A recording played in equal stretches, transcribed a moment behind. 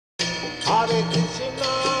Hare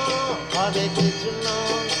Krishna, Hare Krishna,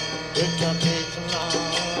 Krishna Krishna,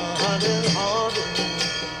 Hare Hare,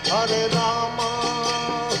 Hare Rama,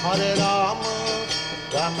 Hare Rama,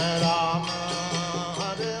 Rama Rama,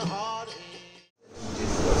 Hare Hare.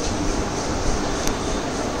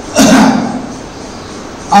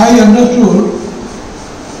 I understood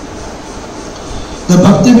the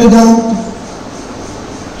Bhaktivedanta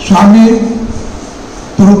Swami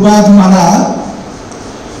Prabhupad Maharaj,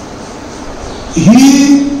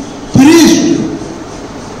 he preached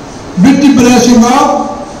with the blessing of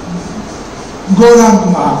Gauranga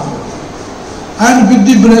Mahaprabhu and with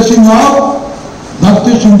the blessing of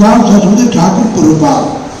Bhakti Siddhanta Saraswati Thakur Prabhupada.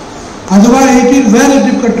 Otherwise it is very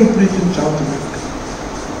difficult to preach in South America.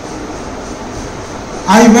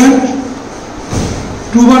 I went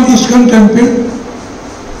to one ISKCON temple,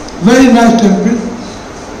 very nice temple.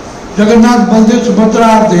 Jagannath, Baldev, Subhadra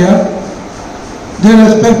are there. They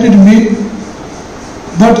respected me,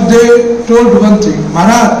 but they told one thing,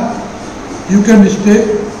 Maharaj, you can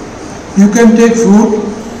stay, you can take food,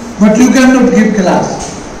 but you cannot give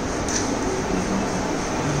class.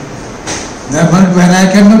 When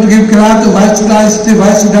I cannot give class, why should I stay,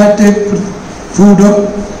 why should I take food?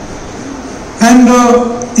 And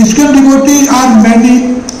ISKCON devotees are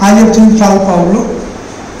many. I have seen Sao Paulo.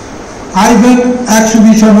 I went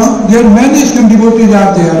exhibition. There are many ISKCON devotees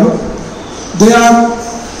are there. They are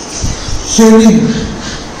selling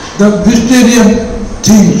the vegetarian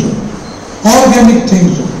things, organic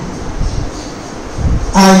things.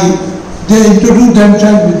 They introduce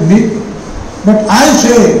themselves with me, but I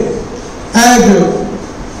say, as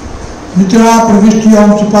Mitra Pravishti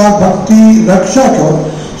Amsapal Bhakti Rakshak,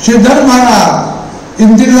 Sridhar Maharaj,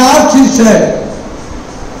 in the last he said,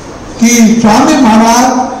 कि Swami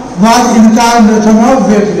Maharaj was incarnation of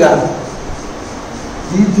Vaishnava.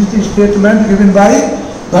 This is statement given by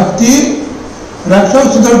Bhakti Rakshak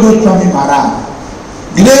Sridhar Goswami Maharaj,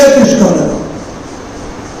 great scholar.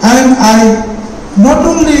 And I, not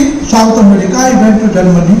only South America, I went to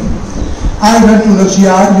Germany, I went to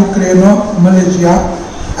Russia, Ukraine, Malaysia,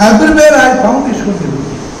 everywhere I found ISKCON devotees.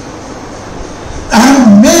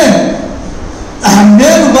 And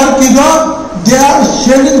main work is they are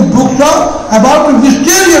selling books about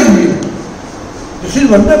vegetarian meal. This is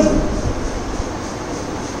wonderful.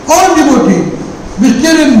 All devotees,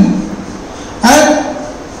 vegetarian. And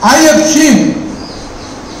I have seen,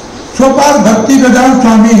 so far Bhaktivedanta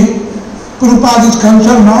Swami Prabhupada is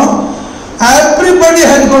concerned now, everybody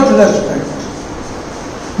has got respect.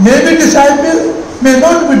 Maybe disciple, may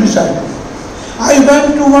not be disciple. I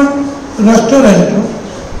went to one restaurant,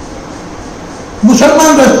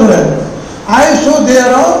 Musalman restaurant. I saw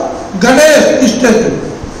there are Ganesh statue,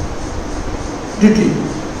 deity,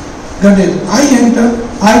 Ganesh. I entered,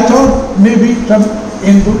 I thought maybe some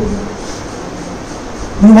Hindu.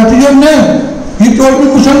 What is your name? He told me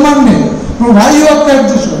Musalman name. Why you have kept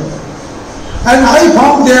this one? And I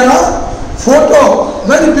found there a photo,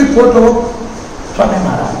 very big photo of Swami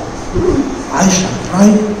Maharaj. I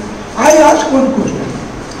surprised. I asked one question.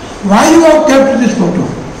 Why you have kept this photo,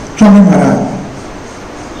 Swami Maharaj?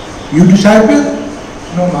 You disciple?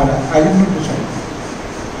 No, Maharaj, I am not disciple.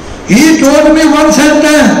 He told me one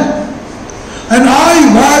sentence, and I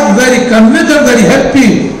was very convinced and very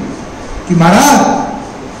happy. Ki Maharaj,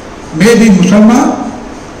 maybe Musalman,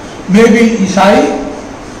 maybe Isai,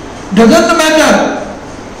 doesn't matter.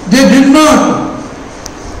 They did not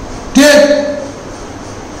take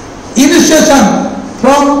initiation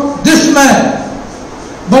from this man.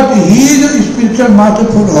 But he is a spiritual master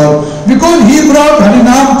for all. Because he brought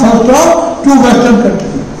Harinam first off to Western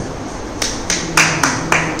country.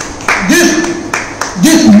 This,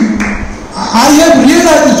 I have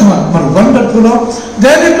realized this one. Wonderful.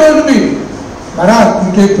 Then he told me, Maharaj,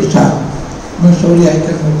 you take prasad. I'm sorry, I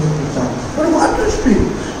cannot take prasad. But what to speak?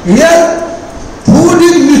 Here, food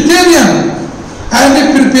is vegetarian. And he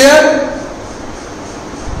prepared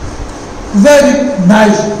very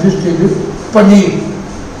nice vegetable, paneer,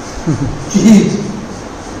 cheese,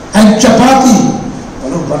 and chapati.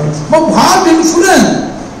 But what influence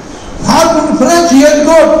he has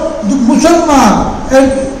got the Musalman and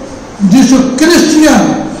this Christian.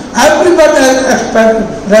 Everybody has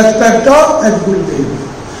respect as good behavior.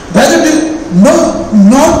 Whether it is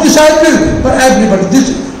not disciple, but everybody. This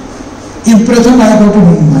impression I got in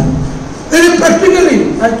my mind. Very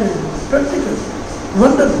practically, I tell you, practically.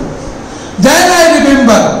 Wonderful. Then I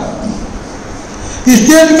remember the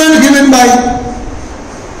statement given by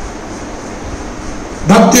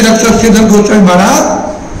Bhakti Rakshak Sridhar Goswami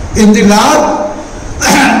Maharaj in the last,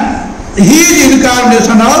 he is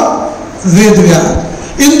incarnation of Vedvyas.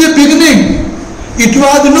 In the beginning, it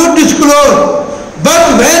was not disclosed.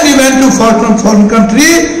 But when he went to foreign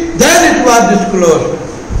country, then it was disclosed.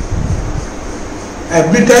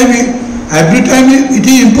 Every time it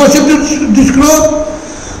is impossible to disclose.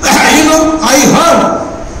 I heard,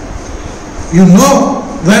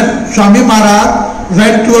 when Swami Maharaj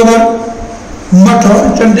went to our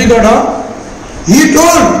Matha, Chandigarh, he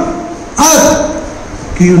told us,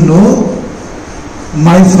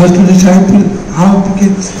 my first disciple, how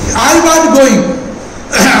became.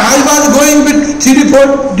 I was going with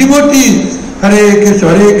 3-4 devotees. Hare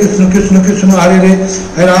Krishna, Krishna Krishna, Hare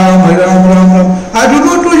Ram, Ram Ram. I do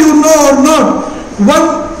not know you know or not. One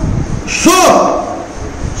saw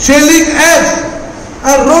selling eggs,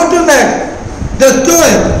 a rotten egg, the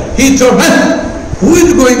story. He thought, who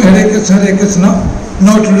is going Hare Krishna,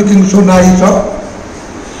 not looking so nice?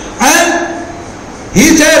 And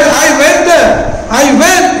he said, I went there. I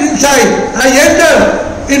went inside. I entered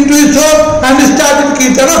into his shop and started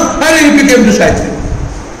kirtana, and he became disciple.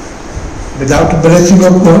 Without the blessing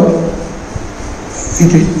of God,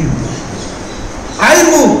 it is impossible. I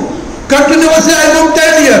moved. Continuously I moved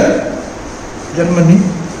 10 years. Germany,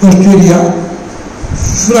 Australia,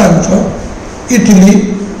 France,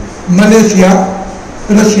 Italy, Malaysia,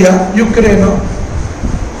 Russia, Ukraine.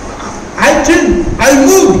 I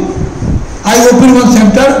moved. I opened one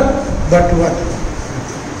center, but what?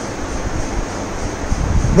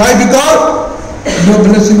 Why? Because no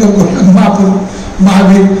blessing of God.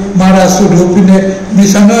 Mahavir Maharaj should open a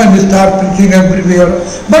mission and start preaching everywhere.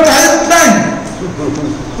 But I am trying.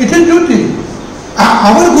 It is duty.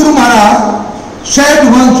 Our Guru Maharaj said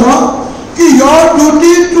once, your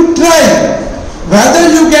duty is to try whether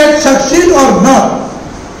you get succeed or not.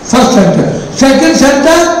 First sentence. Second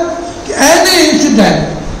sentence, any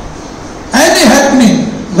incident, any happening,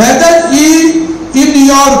 whether in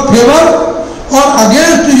your favor or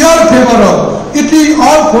against your favor, it is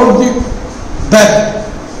all for the best.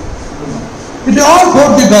 It is all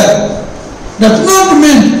for the best. Does not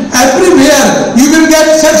mean everywhere you will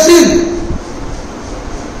get succeed.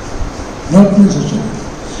 Not necessary.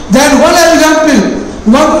 Then one example,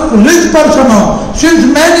 one rich person, since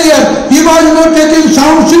many years he was not taking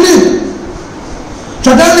sound sleep.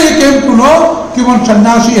 Suddenly he came to know that one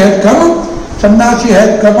sannyasi had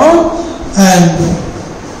come out, and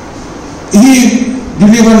he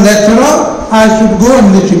delivered lecture. I should go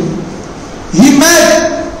and listen. He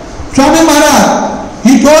met Swami Maharaj.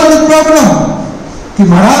 He told the problem.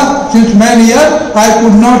 Maharaj, since many years I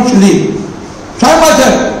could not sleep. Swami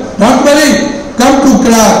said, don't worry, come to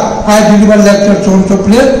class. I deliver lecture so and so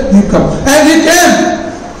place, you come. And he came.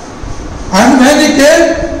 And when he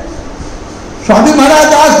came, Swami Maharaj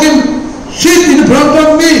asked him, sit in front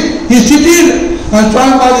of me. He seated. And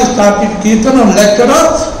Swami Maharaj started kirtan or lecturer.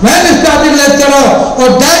 When he started lecturer,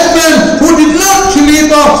 or that man who did not sleep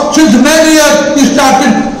since many years, he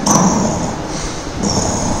started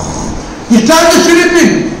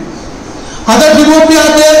sleeping. Other devotees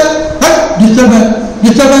are there,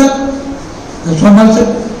 disturbance. And Swami Maharaj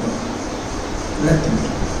said, let him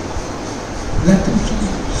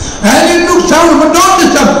sleep. And he took sound, but don't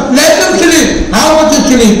disturb, let him sleep. How much he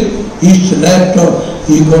sleep? He slept,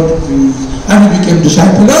 he got peace. And he became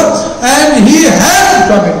disciple, and he had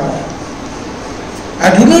Swami Maharaj. I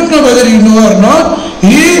do not know whether you know or not.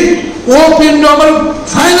 He opened our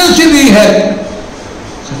financially help.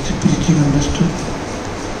 Such a preaching understood.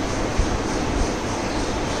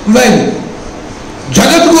 Well,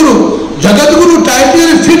 Jagat Guru title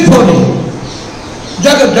is fit for him.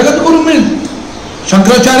 Jagat Guru means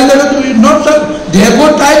Shankaracharya Jagat Guru is not such. They have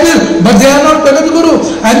got titles, but they are not Jagat Guru.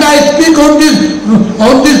 And I speak on this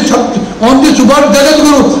word Jagat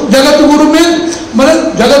Guru. Jagat Guru means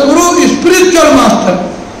Jagat Guru is spiritual master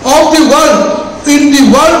of the world. In the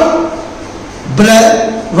world, black,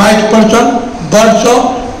 white person, birds,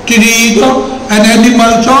 trees, and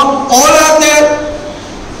animals, all are there.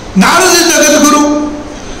 Narada is Jagat Guru.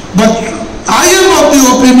 But I am of the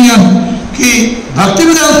opinion that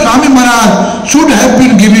Bhaktivedanta Swami Maharaj should have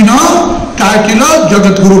been given a title of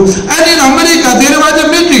Jagat Guru. And in America there was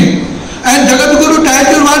a meeting, and Jagat Guru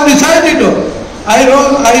title was decided. I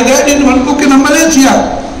read in one book in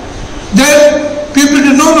Malaysia that people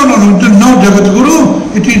said, no Jagat Guru,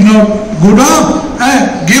 it is not good.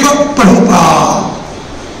 Give up Prabhupada.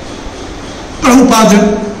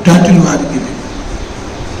 Prabhupada title was given.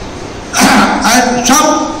 And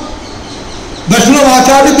some Vaishnava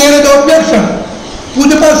Acharya, they raised objection.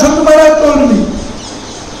 Pujapad Sant Maharaj told me,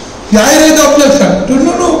 I raised objection.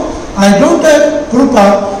 No, I don't have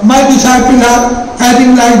Prabhupada. My disciples are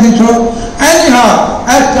acting like this. Anyhow,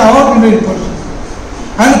 as an ordinary person.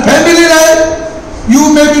 And family life,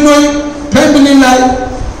 you may be knowing, family life.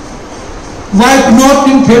 Wife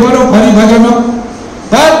not in favor of Hari Bhajana,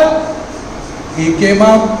 but he came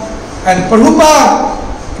up and Prabhupada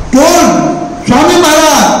told Swami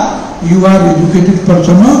Maharaj, you are educated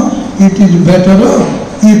person, it is better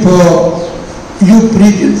if you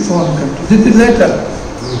preach in foreign country. This is letter.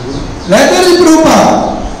 Letter is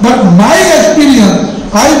Prabhupada. But my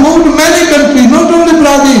experience, I moved many countries, not only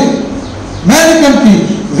Brazil, many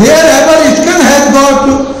countries, wherever ISKCON has got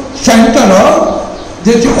center,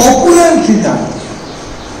 there is opulence is there.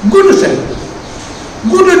 Good center,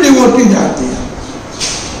 good devotees are there.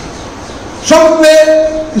 Some may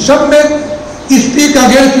speak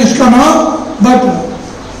against ISKCON, but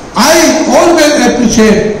I always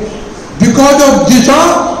appreciate, because of this,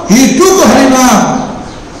 he took Harinam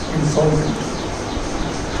in foreign country.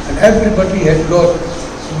 And everybody has got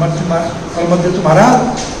Paramadvaiti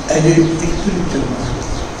Maharaj as a spiritual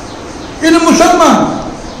master. In Musalman,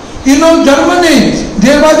 Germany,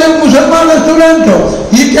 there was a Musalman restaurant.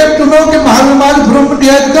 He came to know that Mahavir Maharaj from India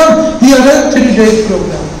has come. He arranged 3 days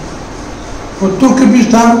program. For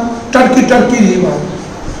Turkmenistan, Turkey he was.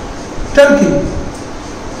 Turkey.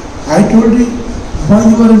 I told him, why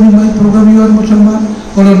you are in my program, you are Musalman? He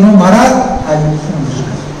said, no Maharaj, I am from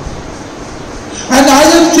Islam. And I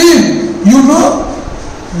have seen,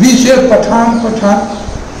 we say Pathan one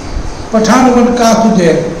caste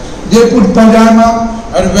there. They put pajama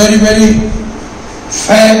and very, very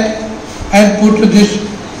fat and put this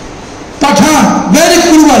Pathan, very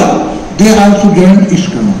cruel. They also joined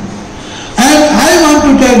ISKCON. And I want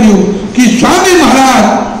to tell you, that Swami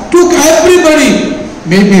Maharaj took everybody,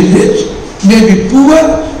 maybe rich, maybe poor,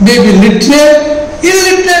 maybe literate,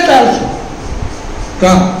 illiterate also.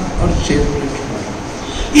 Come or say.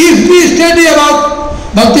 If we study about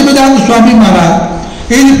Bhaktivedanta Swami Maharaj,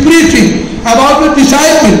 his preaching about the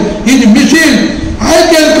disciple, his mission, I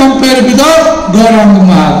can compare with Gauranga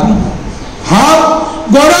Mahaprabhu. How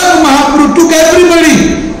Gauranga Mahaprabhu took everybody,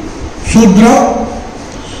 Shudra,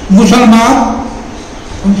 Musalman,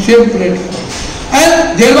 on same platform.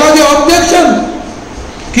 And there was the objection,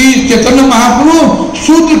 कि Chaitanya Mahaprabhu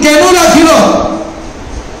Shudra cannot rakhilo.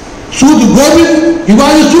 Shudra Govind, he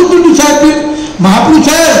was a Shudra disciple. Mahaprabhu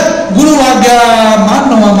said, Guru Vagya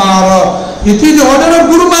Manna Amara. It is the order of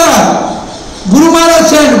Guru Maharaj. Guru Maharaj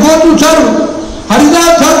said, go to serve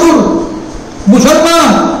Haridas Thakur,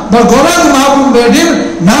 Musalman. But Gauranga Mahaprabhu made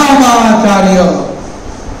him Nama Acharya.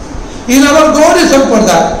 In our Gaudiya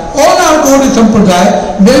Sampradaya, all our Gaudiya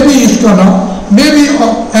Sampradaya, maybe ISKCON, maybe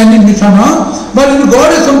any mission, but in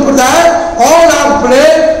Gaudiya Sampradaya, all are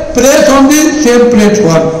place on the same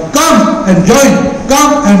platform. Come and join,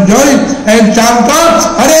 and chant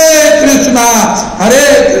Hare Krishna,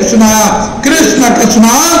 Krishna Krishna,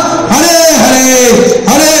 Hare Hare,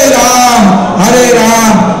 Hare Ram,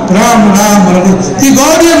 Ram Hare. The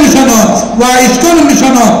Gaudiya mission, ISKCON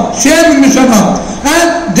mission, same mission,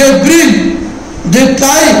 and they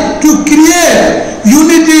try to create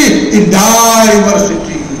unity in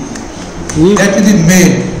diversity. That is the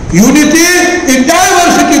main. Unity in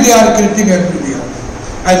diversity they are creating everywhere.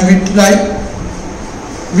 And we try.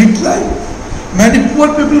 Many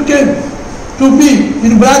poor people came to me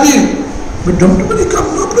in Brazil. But don't nobody come,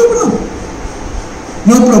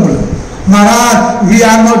 no problem. Maharaj, we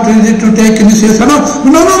are not ready to take initiation. No,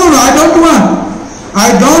 I don't want.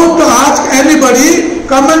 I don't ask anybody,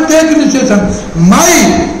 come and take initiation. My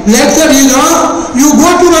lecture is, you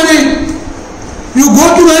go to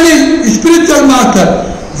any spiritual master,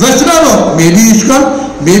 Vaishnava, maybe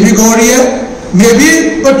ISKCON, maybe Gaudiya,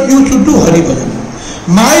 maybe, but you should do Hari Bhajan.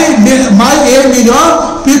 My aim is,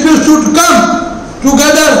 people should come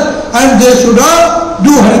together and they should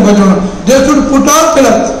do Hari Bhajan. They should put on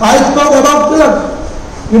tilak. I spoke about tilak,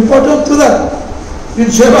 important tilak in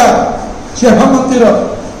Seva Mandira.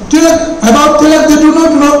 Tilak, about tilak they do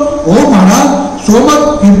not know. Oh Maharaj, so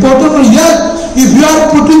much important. Yes, if you are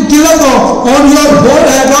putting tilak on your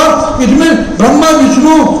forehead, it means Brahma,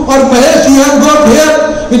 Vishnu or Mahesh you have got here.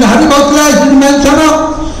 In Hari Bhakti it is mentioned.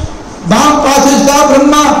 Bam Pasista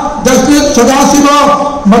Brahma, Dasya Sadasiva,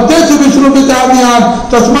 Madhya Vishnu Vitavyan,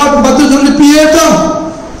 Tasmat Madhya Piyeta.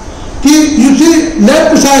 You see,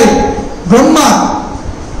 left side, Brahma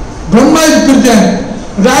is present.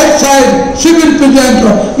 Right side, Shiva is present.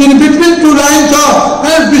 In between two lines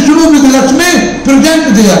and Vishnu with Lakshmi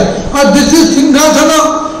present there. This is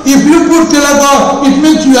Singhasana. If you put tilaka, it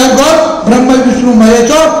means you have got Brahma, Vishnu,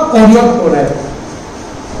 Mahesha on your forehead.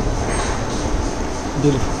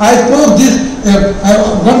 I spoke this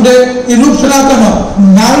one day in Uppsalatama.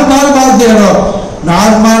 Narmal was there.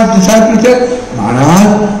 Now my disciple said,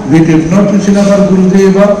 Maharaj, we did not listen about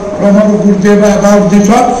Gurudeva, from our Gurudeva about this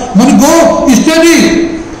one. Man, go,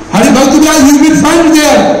 study. Hari Bhakti Vilas, you will find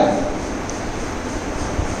there.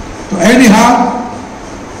 So anyhow,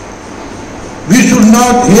 we should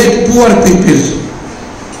not hate poor people.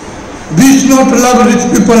 We should not love rich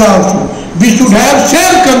people also. We should have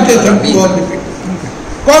same compassion to all the people.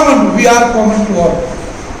 Common, we are common to all.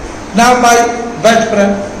 Now my best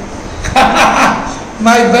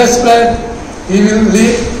friend, he will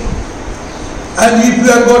leave. And if you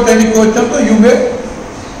have got any question, you may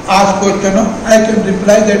ask question. I can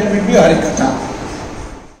reply, that will be Harikatha.